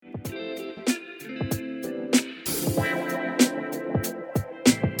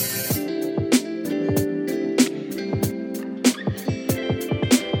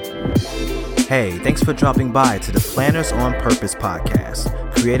Hey, thanks for dropping by to the Planners on Purpose podcast,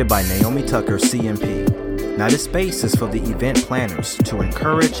 created by Naomi Tucker, CMP. Now, this space is for the event planners to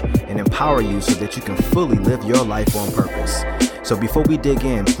encourage and empower you so that you can fully live your life on purpose. So before we dig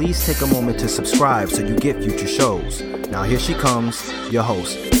in, please take a moment to subscribe so you get future shows. Now, here she comes, your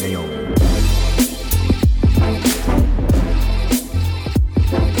host, Naomi.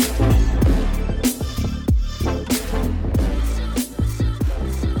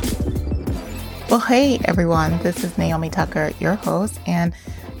 Well, hey everyone, this is Naomi Tucker, your host, and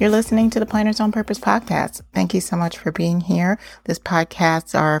you're listening to the Planners on Purpose podcast. Thank you so much for being here. This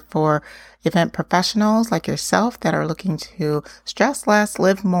podcasts are for event professionals like yourself that are looking to stress less,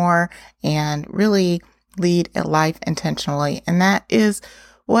 live more, and really lead a life intentionally. And that is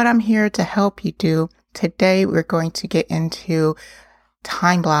what I'm here to help you do. Today, we're going to get into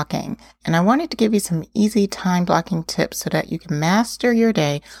time blocking. And I wanted to give you some easy time blocking tips so that you can master your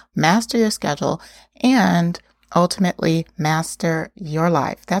day, master your schedule, and ultimately master your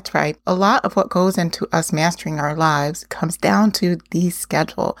life. That's right. A lot of what goes into us mastering our lives comes down to the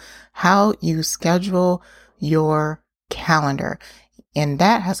schedule, how you schedule your calendar. And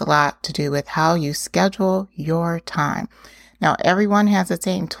that has a lot to do with how you schedule your time. Now, everyone has the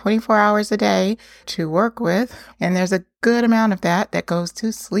same 24 hours a day to work with, and there's a good amount of that goes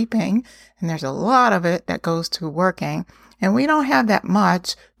to sleeping, and there's a lot of it that goes to working, and we don't have that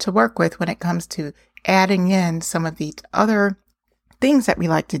much to work with when it comes to adding in some of the other things that we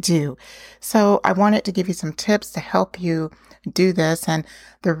like to do. So I wanted to give you some tips to help you do this, and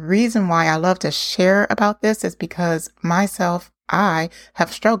the reason why I love to share about this is because I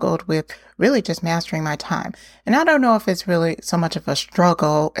have struggled with really just mastering my time. And I don't know if it's really so much of a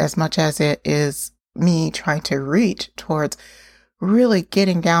struggle as much as it is me trying to reach towards really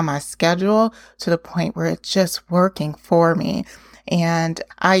getting down my schedule to the point where it's just working for me. And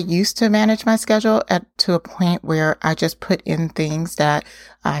I used to manage my schedule to a point where I just put in things that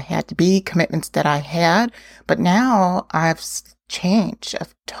I had to be, commitments that I had. But now I've changed.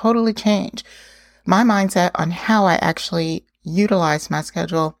 I've totally changed my mindset on how I actually utilize my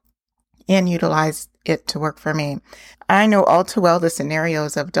schedule and utilize it to work for me. I know all too well the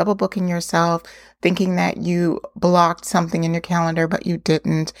scenarios of double booking yourself, thinking that you blocked something in your calendar, but you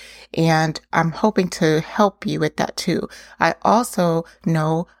didn't. And I'm hoping to help you with that too. I also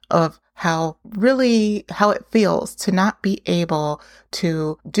know of how it feels to not be able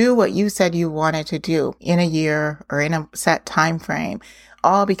to do what you said you wanted to do in a year or in a set time frame,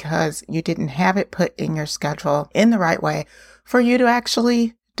 all because you didn't have it put in your schedule in the right way for you to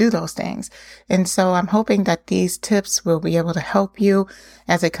actually do those things. And so I'm hoping that these tips will be able to help you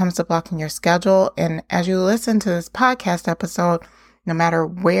as it comes to blocking your schedule. And as you listen to this podcast episode, no matter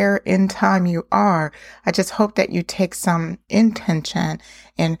where in time you are, I just hope that you take some intention.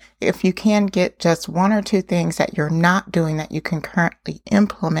 And if you can get just one or two things that you're not doing that you can currently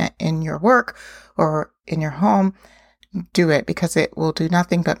implement in your work or in your home, do it, because it will do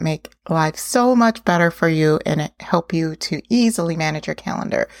nothing but make life so much better for you and it help you to easily manage your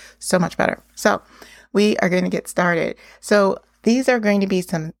calendar so much better. So we are going to get started. So these are going to be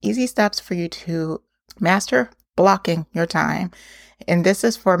some easy steps for you to master blocking your time. And this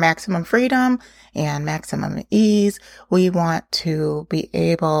is for maximum freedom and maximum ease. We want to be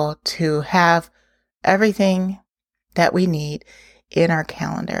able to have everything that we need in our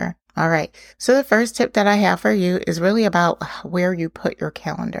calendar. All right. So the first tip that I have for you is really about where you put your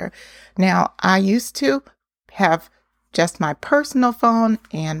calendar. Now, I used to have just my personal phone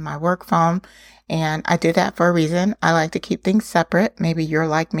and my work phone, and I did that for a reason. I like to keep things separate. Maybe you're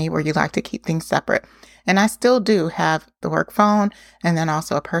like me where you like to keep things separate. And I still do have the work phone and then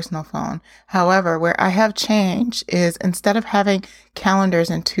also a personal phone. However, where I have changed is instead of having calendars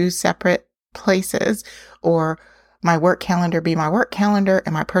in two separate places, or my work calendar be my work calendar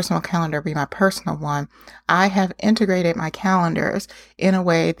and my personal calendar be my personal one, I have integrated my calendars in a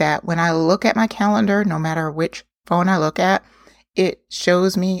way that when I look at my calendar, no matter which phone I look at, it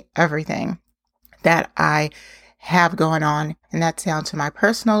shows me everything that I have going on. And that's down to my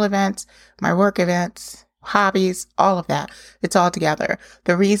personal events, my work events, hobbies, all of that. It's all together.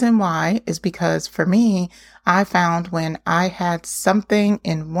 The reason why is because for me, I found when I had something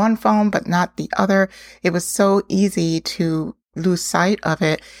in one phone but not the other, it was so easy to lose sight of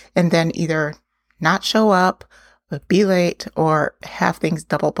it and then either not show up, be late, or have things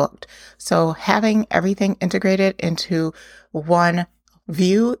double booked. So having everything integrated into one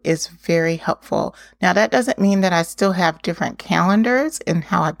view is very helpful. Now, that doesn't mean that I still have different calendars in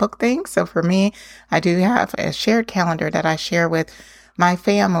how I book things. So for me, I do have a shared calendar that I share with my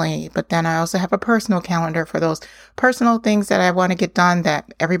family, but then I also have a personal calendar for those personal things that I want to get done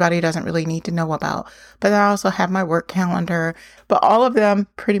that everybody doesn't really need to know about. But then I also have my work calendar, but all of them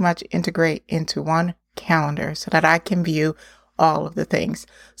pretty much integrate into one calendar so that I can view all of the things.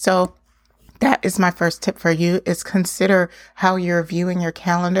 So that is my first tip for you, is consider how you're viewing your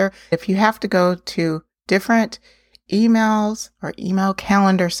calendar. If you have to go to different emails or email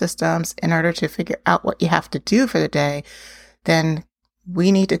calendar systems in order to figure out what you have to do for the day, then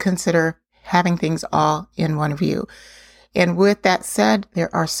we need to consider having things all in one view. And with that said,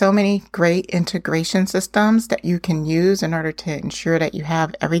 there are so many great integration systems that you can use in order to ensure that you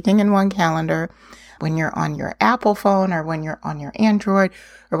have everything in one calendar. When you're on your Apple phone or when you're on your Android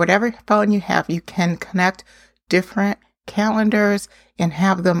or whatever phone you have, you can connect different calendars and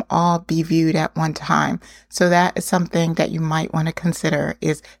have them all be viewed at one time. So that is something that you might want to consider,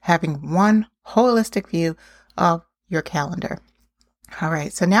 is having one holistic view of your calendar. All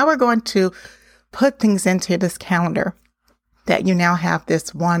right. So now we're going to put things into this calendar that you now have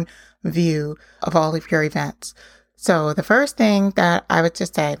this one view of all of your events. So the first thing that I would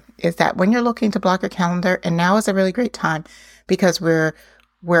just say is that when you're looking to block your calendar, and now is a really great time, because where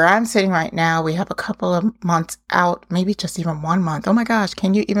I'm sitting right now, we have a couple of months out, maybe just even 1 month. Oh my gosh,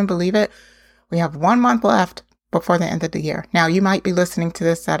 can you even believe it? We have 1 month left before the end of the year. Now, you might be listening to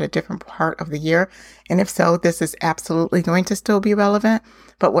this at a different part of the year, and if so, this is absolutely going to still be relevant.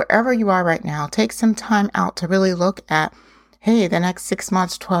 But wherever you are right now, take some time out to really look at, hey, the next 6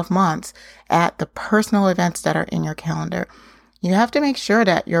 months, 12 months, at the personal events that are in your calendar. You have to make sure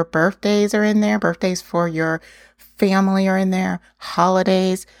that your birthdays are in there, birthdays for your family are in there,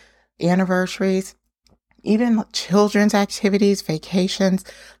 holidays, anniversaries, even children's activities, vacations.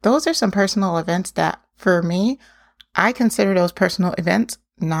 Those are some personal events that, for me, I consider those personal events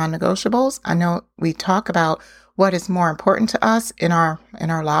non-negotiables. I know we talk about what is more important to us in our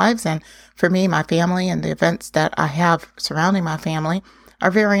lives. And for me, my family and the events that I have surrounding my family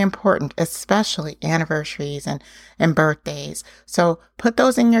are very important, especially anniversaries and birthdays. So put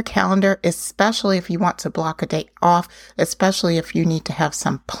those in your calendar, especially if you want to block a date off, especially if you need to have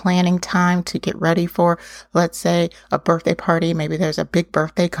some planning time to get ready for, let's say, a birthday party. Maybe there's a big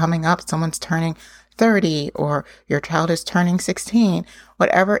birthday coming up. Someone's turning 30 or your child is turning 16.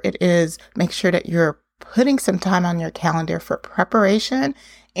 Whatever it is, make sure that you're putting some time on your calendar for preparation.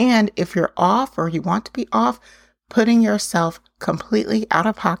 And if you're off or you want to be off, putting yourself completely out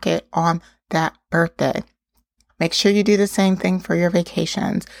of pocket on that birthday. Make sure you do the same thing for your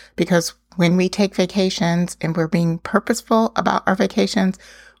vacations, because when we take vacations and we're being purposeful about our vacations,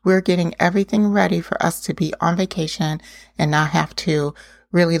 we're getting everything ready for us to be on vacation and not have to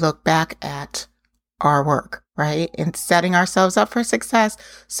really look back at our work, right? And setting ourselves up for success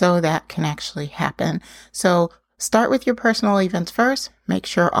so that can actually happen. So start with your personal events first. Make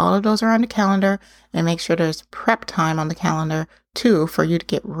sure all of those are on the calendar, and make sure there's prep time on the calendar too for you to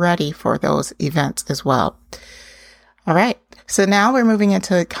get ready for those events as well. All right. So now we're moving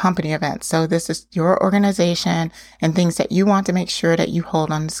into company events. So this is your organization and things that you want to make sure that you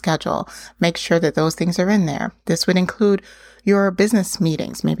hold on the schedule. Make sure that those things are in there. This would include your business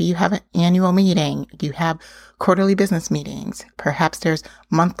meetings. Maybe you have an annual meeting. You have quarterly business meetings. Perhaps there's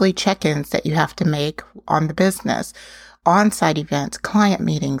monthly check-ins that you have to make on the business, on-site events, client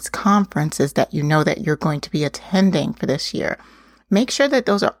meetings, conferences that you know that you're going to be attending for this year. Make sure that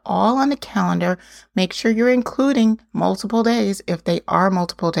those are all on the calendar. Make sure you're including multiple days if they are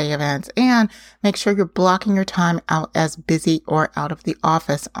multiple day events, and make sure you're blocking your time out as busy or out of the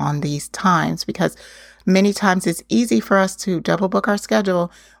office on these times, because many times it's easy for us to double book our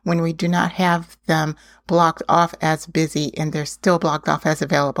schedule when we do not have them blocked off as busy and they're still blocked off as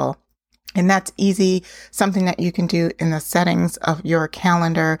available. And that's easy, something that you can do in the settings of your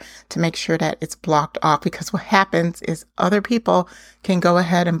calendar to make sure that it's blocked off, because what happens is other people can go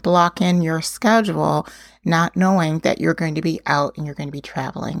ahead and block in your schedule, not knowing that you're going to be out and you're going to be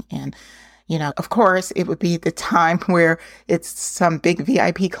traveling. And, you know, of course, it would be the time where it's some big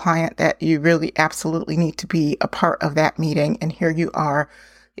VIP client that you really absolutely need to be a part of that meeting. And here you are,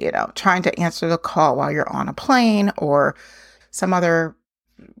 you know, trying to answer the call while you're on a plane or some other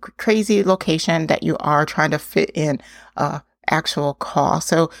crazy location that you are trying to fit in a actual call.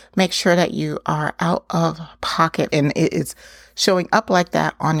 So make sure that you are out of pocket and it is showing up like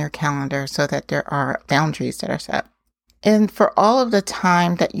that on your calendar so that there are boundaries that are set. And for all of the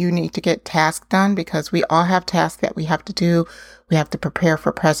time that you need to get tasks done, because we all have tasks that we have to do. We have to prepare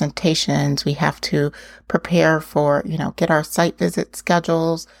for presentations. We have to prepare for, get our site visit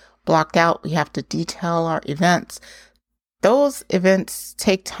schedules blocked out. We have to detail our events. Those events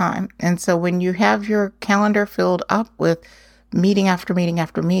take time. And so when you have your calendar filled up with meeting after meeting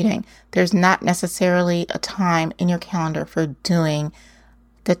after meeting, there's not necessarily a time in your calendar for doing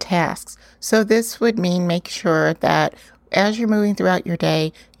the tasks. So this would mean make sure that as you're moving throughout your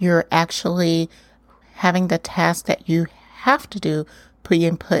day, you're actually having the tasks that you have to do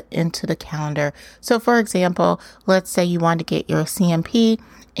being put into the calendar. So for example, let's say you want to get your CMP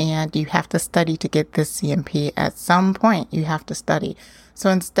and you have to study to get this CMP. At some point, you have to study. So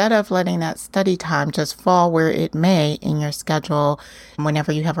instead of letting that study time just fall where it may in your schedule,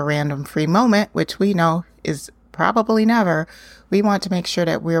 whenever you have a random free moment, which we know is probably never, we want to make sure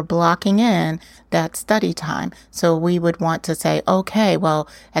that we're blocking in that study time. So we would want to say, okay, well,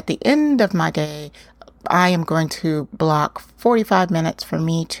 at the end of my day, I am going to block 45 minutes for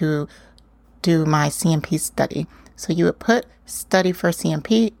me to do my CMP study. So you would put study for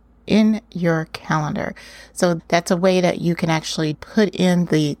CMP in your calendar. So that's a way that you can actually put in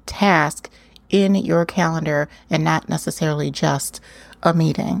the task in your calendar and not necessarily just a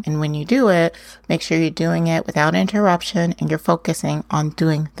meeting. And when you do it, make sure you're doing it without interruption and you're focusing on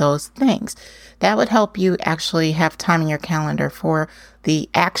doing those things. That would help you actually have time in your calendar for the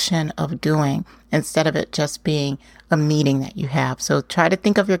action of doing instead of it just being a meeting that you have. So try to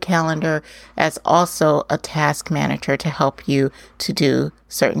think of your calendar as also a task manager to help you to do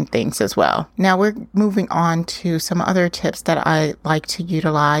certain things as well. Now we're moving on to some other tips that I like to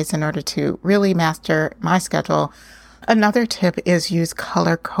utilize in order to really master my schedule. Another tip is use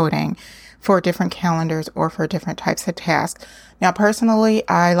color coding for different calendars or for different types of tasks. Now, personally,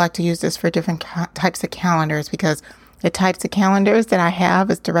 I like to use this for different types of calendars because the types of calendars that I have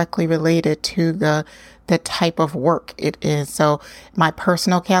is directly related to the type of work it is. So my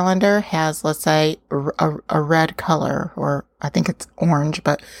personal calendar has, let's say, a red color, or I think it's orange,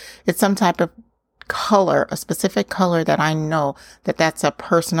 but it's some type of color, a specific color that I know that that's a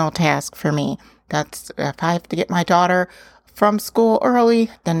personal task for me. That's if I have to get my daughter from school early,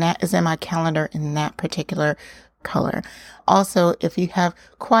 then that is in my calendar in that particular color. Also, if you have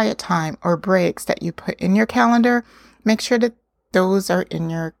quiet time or breaks that you put in your calendar, make sure that those are in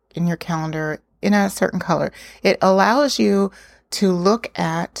your calendar in a certain color. It allows you to look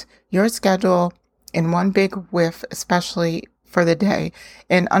at your schedule in one big whiff, especially for the day,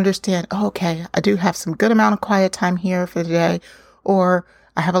 and understand, okay, I do have some good amount of quiet time here for the day, or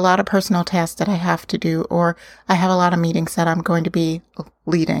I have a lot of personal tasks that I have to do, or I have a lot of meetings that I'm going to be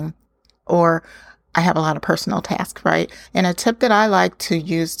leading, or I have a lot of personal tasks, right? And a tip that I like to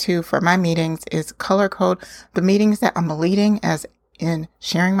use too for my meetings is color code the meetings that I'm leading, as in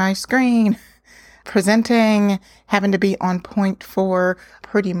sharing my screen, presenting, having to be on point for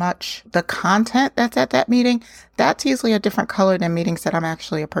pretty much the content that's at that meeting. That's usually a different color than meetings that I'm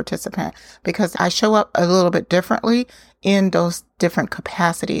actually a participant, because I show up a little bit differently in those different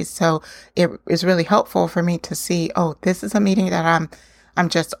capacities. So it is really helpful for me to see, oh, this is a meeting that I'm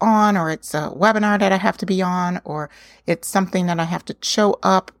just on, or it's a webinar that I have to be on, or it's something that I have to show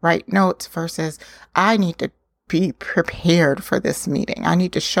up, write notes, versus I need to be prepared for this meeting. I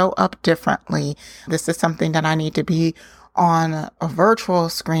need to show up differently. This is something that I need to be on a virtual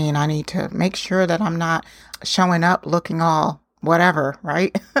screen. I need to make sure that I'm not showing up looking all whatever,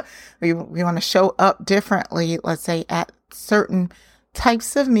 right? We want to show up differently, let's say at certain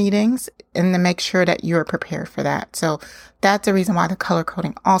types of meetings, and then make sure that you're prepared for that. So that's the reason why the color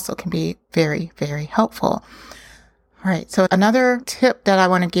coding also can be very, very helpful. All right. So another tip that I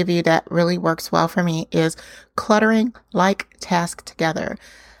want to give you that really works well for me is cluttering like tasks together.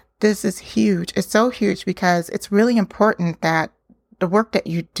 This is huge. It's so huge because it's really important that the work that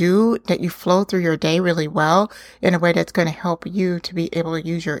you do, that you flow through your day really well in a way that's going to help you to be able to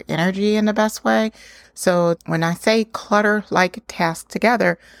use your energy in the best way. So when I say clutter like tasks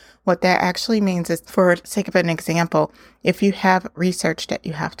together, what that actually means is, for the sake of an example, if you have research that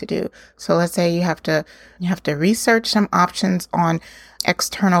you have to do. So let's say you have to research some options on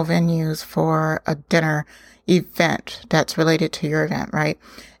external venues for a dinner event that's related to your event, right?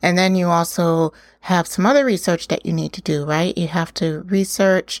 And then you also have some other research that you need to do, right? You have to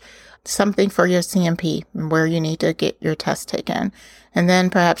research something for your CMP, where you need to get your test taken. And then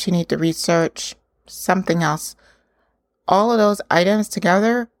perhaps you need to research something else. All of those items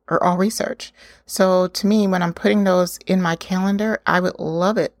together are all research. So to me, when I'm putting those in my calendar, I would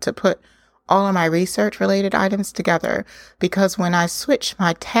love it to put all of my research related items together, because when I switch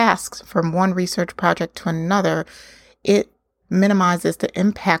my tasks from one research project to another, it minimizes the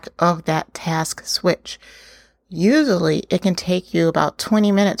impact of that task switch. Usually it can take you about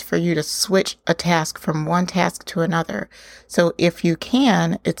 20 minutes for you to switch a task from one task to another. So if you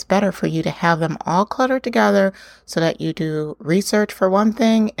can, it's better for you to have them all cluttered together so that you do research for one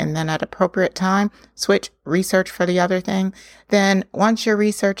thing and then at appropriate time, switch research for the other thing. Then once your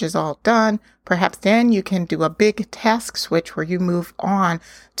research is all done, perhaps then you can do a big task switch where you move on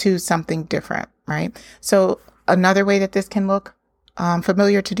to something different, right? So another way that this can look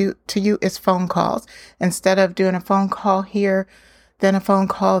familiar to you is phone calls. Instead of doing a phone call here, then a phone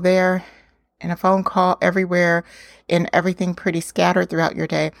call there, and a phone call everywhere, and everything pretty scattered throughout your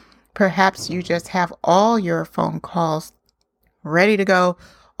day, perhaps you just have all your phone calls ready to go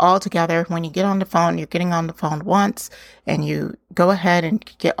all together. When you get on the phone, you're getting on the phone once, and you go ahead and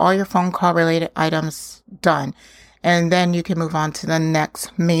get all your phone call related items done. And then you can move on to the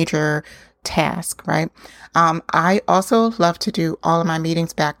next major task, right? I also love to do all of my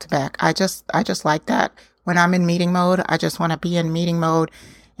meetings back to back. I just like that. When I'm in meeting mode, I just want to be in meeting mode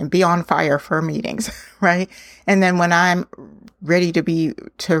and be on fire for meetings, right? And then when I'm ready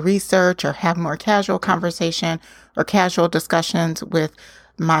to research or have more casual conversation or casual discussions with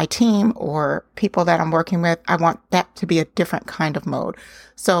my team or people that I'm working with, I want that to be a different kind of mode.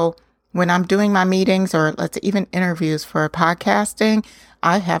 So when I'm doing my meetings or let's even interviews for podcasting,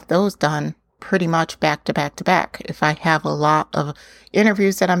 I have those done pretty much back to back to back. If I have a lot of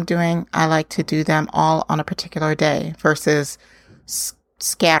interviews that I'm doing, I like to do them all on a particular day versus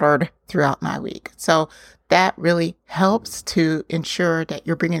scattered throughout my week. So that really helps to ensure that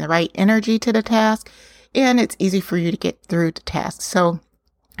you're bringing the right energy to the task and it's easy for you to get through the task. So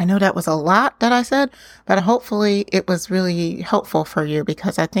I know that was a lot that I said, but hopefully it was really helpful for you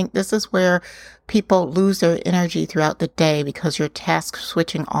because I think this is where people lose their energy throughout the day because you're task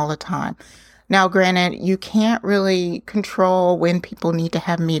switching all the time. Now, granted, you can't really control when people need to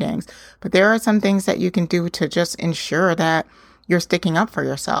have meetings, but there are some things that you can do to just ensure that you're sticking up for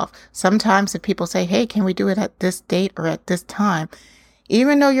yourself. Sometimes if people say, hey, can we do it at this date or at this time?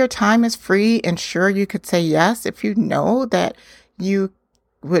 Even though your time is free and sure you could say yes, if you know that you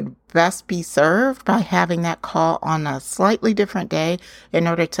would best be served by having that call on a slightly different day in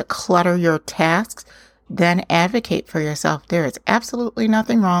order to clutter your tasks, then advocate for yourself. There is absolutely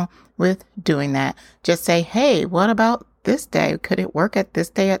nothing wrong with doing that. Just say, hey, what about this day? Could it work at this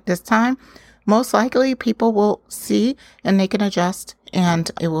day at this time? Most likely people will see and they can adjust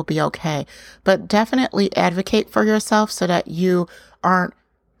and it will be okay. But definitely advocate for yourself so that you aren't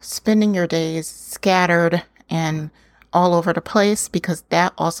spending your days scattered and all over the place because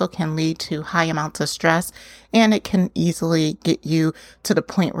that also can lead to high amounts of stress and it can easily get you to the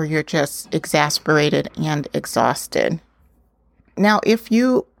point where you're just exasperated and exhausted. Now, if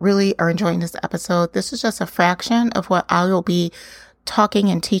you really are enjoying this episode, this is just a fraction of what I will be talking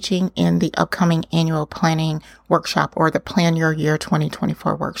and teaching in the upcoming annual planning workshop or the Plan Your Year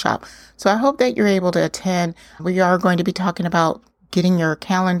 2024 workshop. So I hope that you're able to attend. We are going to be talking about getting your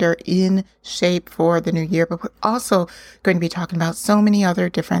calendar in shape for the new year, but we're also going to be talking about so many other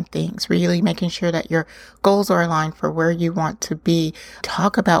different things, really making sure that your goals are aligned for where you want to be.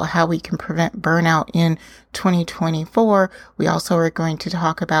 Talk about how we can prevent burnout in 2024. We also are going to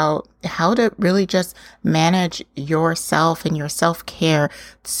talk about how to really just manage yourself and your self-care.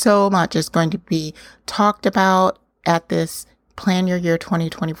 So much is going to be talked about at this Plan Your Year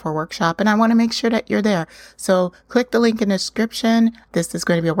 2024 workshop, and I want to make sure that you're there. So click the link in the description. This is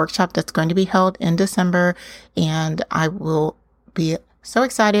going to be a workshop that's going to be held in December, and I will be so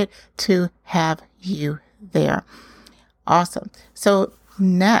excited to have you there. Awesome. So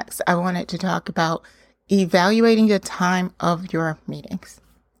next, I wanted to talk about evaluating the time of your meetings.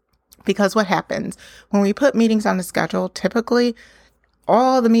 Because what happens when we put meetings on the schedule, typically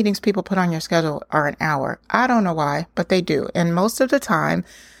all the meetings people put on your schedule are an hour. I don't know why, but they do. And most of the time,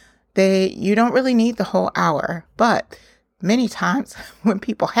 you don't really need the whole hour. But many times when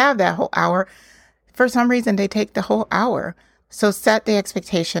people have that whole hour, for some reason, they take the whole hour. So set the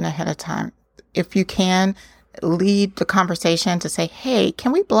expectation ahead of time. If you can, lead the conversation to say, hey,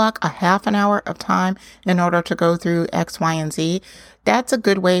 can we block a half an hour of time in order to go through X, Y, and Z? That's a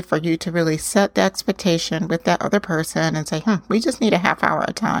good way for you to really set the expectation with that other person and say, we just need a half hour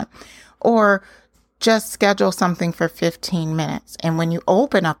of time. Or just schedule something for 15 minutes. And when you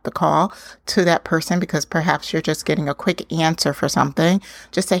open up the call to that person, because perhaps you're just getting a quick answer for something,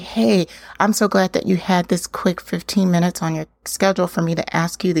 just say, hey, I'm so glad that you had this quick 15 minutes on your schedule for me to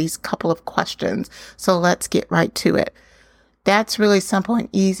ask you these couple of questions. So let's get right to it. That's really simple and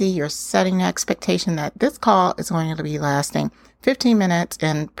easy. You're setting the expectation that this call is going to be lasting 15 minutes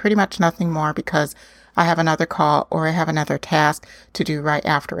and pretty much nothing more because I have another call or I have another task to do right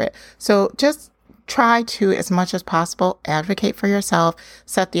after it. So just try to, as much as possible, advocate for yourself,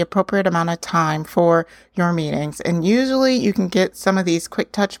 set the appropriate amount of time for your meetings. And usually you can get some of these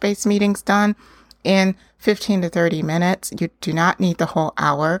quick touch base meetings done in 15 to 30 minutes. You do not need the whole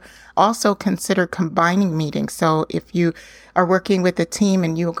hour. Also consider combining meetings. So if you are working with a team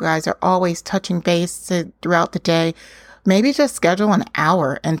and you guys are always touching base throughout the day, maybe just schedule an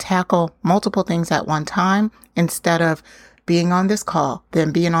hour and tackle multiple things at one time instead of being on this call,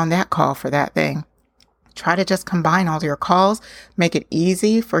 then being on that call for that thing. Try to just combine all your calls, make it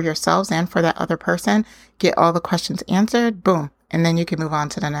easy for yourselves and for that other person, get all the questions answered, boom, and then you can move on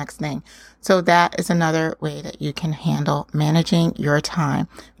to the next thing. So that is another way that you can handle managing your time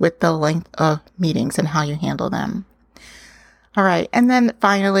with the length of meetings and how you handle them. All right. And then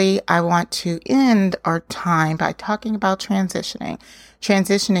finally, I want to end our time by talking about transitioning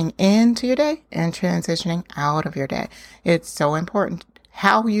into your day and transitioning out of your day. It's so important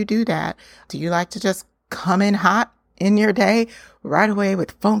how you do that. Do you like to just come in hot in your day right away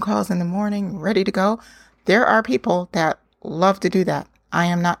with phone calls in the morning, ready to go? There are people that love to do that. I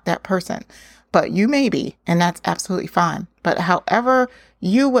am not that person, but you may be, and that's absolutely fine. But however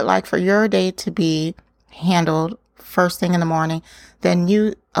you would like for your day to be handled first thing in the morning, then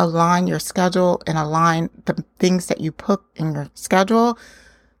you align your schedule and align the things that you put in your schedule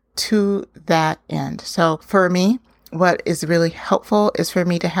to that end. So for me, what is really helpful is for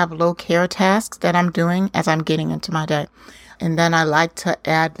me to have low care tasks that I'm doing as I'm getting into my day. And then I like to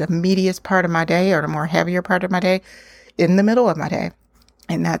add the meatiest part of my day or the more heavier part of my day in the middle of my day.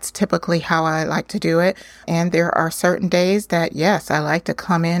 And that's typically how I like to do it. And there are certain days that, yes, I like to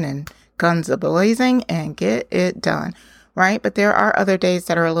come in and guns a-blazing and get it done, right? But there are other days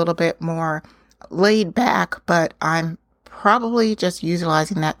that are a little bit more laid back, but I'm probably just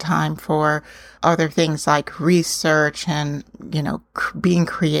utilizing that time for other things like research and, being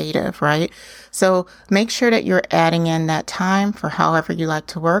creative, right? So make sure that you're adding in that time for however you like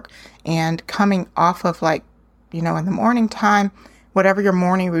to work and coming off of in the morning time, whatever your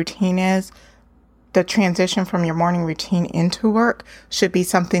morning routine is, the transition from your morning routine into work should be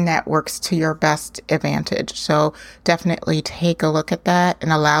something that works to your best advantage. So definitely take a look at that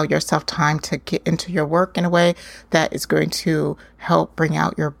and allow yourself time to get into your work in a way that is going to help bring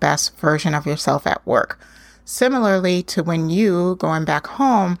out your best version of yourself at work. Similarly to when you going back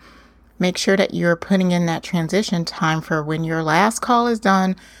home, make sure that you're putting in that transition time for when your last call is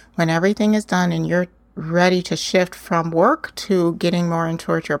done, when everything is done and you're ready to shift from work to getting more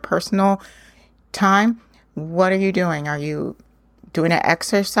into your personal time. What are you doing? Are you doing an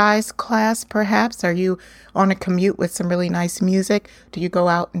exercise class perhaps? Are you on a commute with some really nice music? Do you go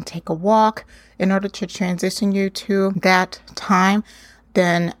out and take a walk in order to transition you to that time?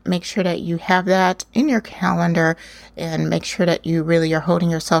 Then make sure that you have that in your calendar and make sure that you really are holding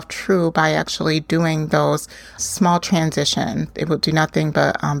yourself true by actually doing those small transitions. It will do nothing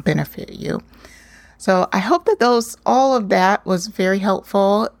but benefit you. So I hope that all of that was very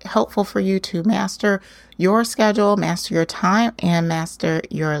helpful for you to master your schedule, master your time, and master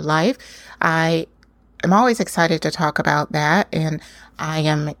your life. I am always excited to talk about that, and I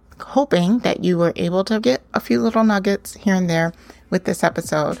am hoping that you were able to get a few little nuggets here and there with this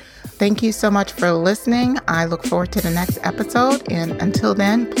episode. Thank you so much for listening. I look forward to the next episode, and until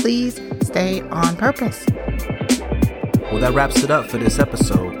then, please stay on purpose. Well, that wraps it up for this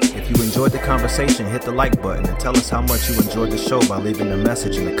episode. If you enjoyed the conversation, hit the like button and tell us how much you enjoyed the show by leaving a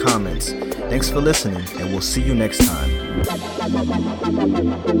message in the comments. Thanks for listening, and we'll see you next time.